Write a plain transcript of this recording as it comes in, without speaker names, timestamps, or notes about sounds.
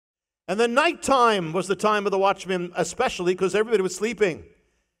And the nighttime was the time of the watchman, especially because everybody was sleeping.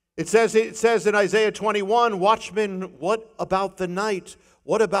 It says in Isaiah 21, watchmen, what about the night?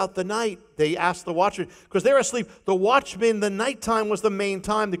 What about the night? They asked the watchmen, because they're asleep. The watchmen, the nighttime was the main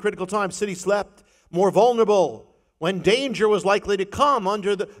time, the critical time. City slept, more vulnerable, when danger was likely to come,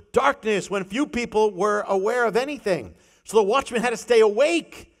 under the darkness, when few people were aware of anything. So the watchman had to stay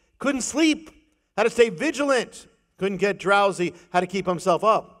awake, couldn't sleep, had to stay vigilant, couldn't get drowsy, had to keep himself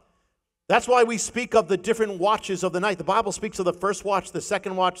up. That's why we speak of the different watches of the night. The Bible speaks of the first watch, the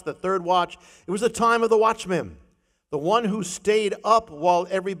second watch, the third watch. It was the time of the watchman, the one who stayed up while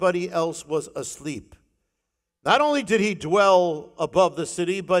everybody else was asleep. Not only did he dwell above the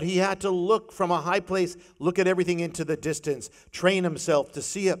city, but he had to look from a high place, look at everything into the distance, train himself to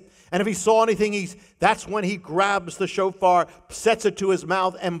see it. And if he saw anything, that's when he grabs the shofar, sets it to his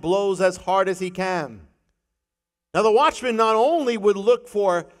mouth, and blows as hard as he can. Now the watchman not only would look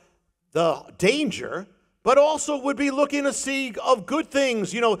for the danger, but also would be looking to see of good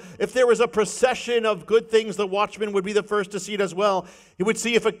things. You know, if there was a procession of good things, the watchman would be the first to see it as well. He would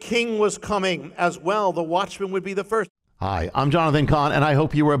see if a king was coming as well. The watchman would be the first. Hi, I'm Jonathan Cahn, and I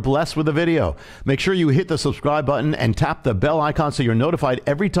hope you were blessed with the video. Make sure you hit the subscribe button and tap the bell icon so you're notified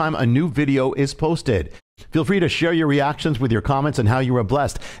every time a new video is posted. Feel free to share your reactions with your comments and how you were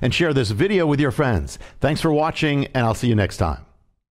blessed, and share this video with your friends. Thanks for watching, and I'll see you next time.